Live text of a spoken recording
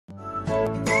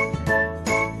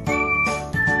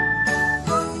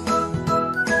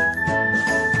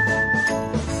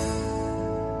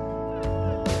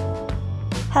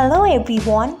Hello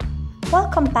everyone,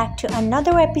 welcome back to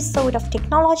another episode of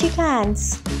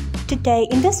Technologyglance. Today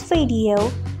in this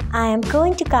video, I am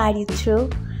going to guide you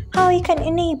through how you can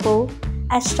enable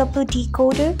SW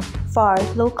Decoder for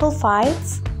local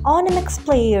files on MX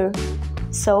Player.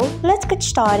 So let's get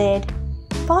started.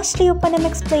 Firstly, open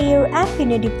MX Player app in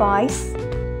your device.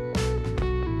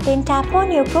 Then tap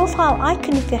on your profile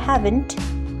icon if you haven't.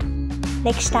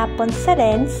 Next, tap on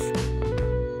Settings.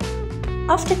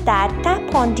 After that,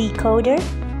 tap on Decoder.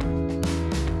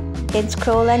 Then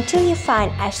scroll until you find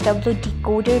SW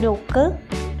Decoder Local.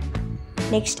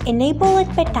 Next, enable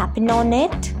it by tapping on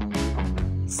it.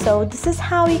 So this is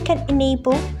how you can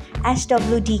enable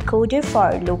SW Decoder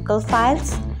for local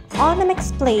files on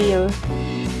MX Player.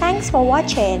 Thanks for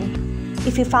watching.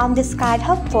 If you found this guide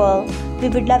helpful, we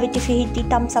would love it if you hit the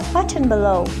thumbs up button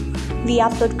below. We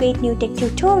upload great new tech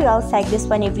tutorials like this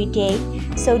one every day,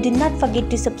 so do not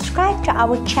forget to subscribe to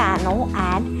our channel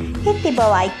and hit the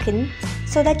bell icon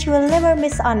so that you will never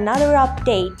miss another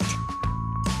update.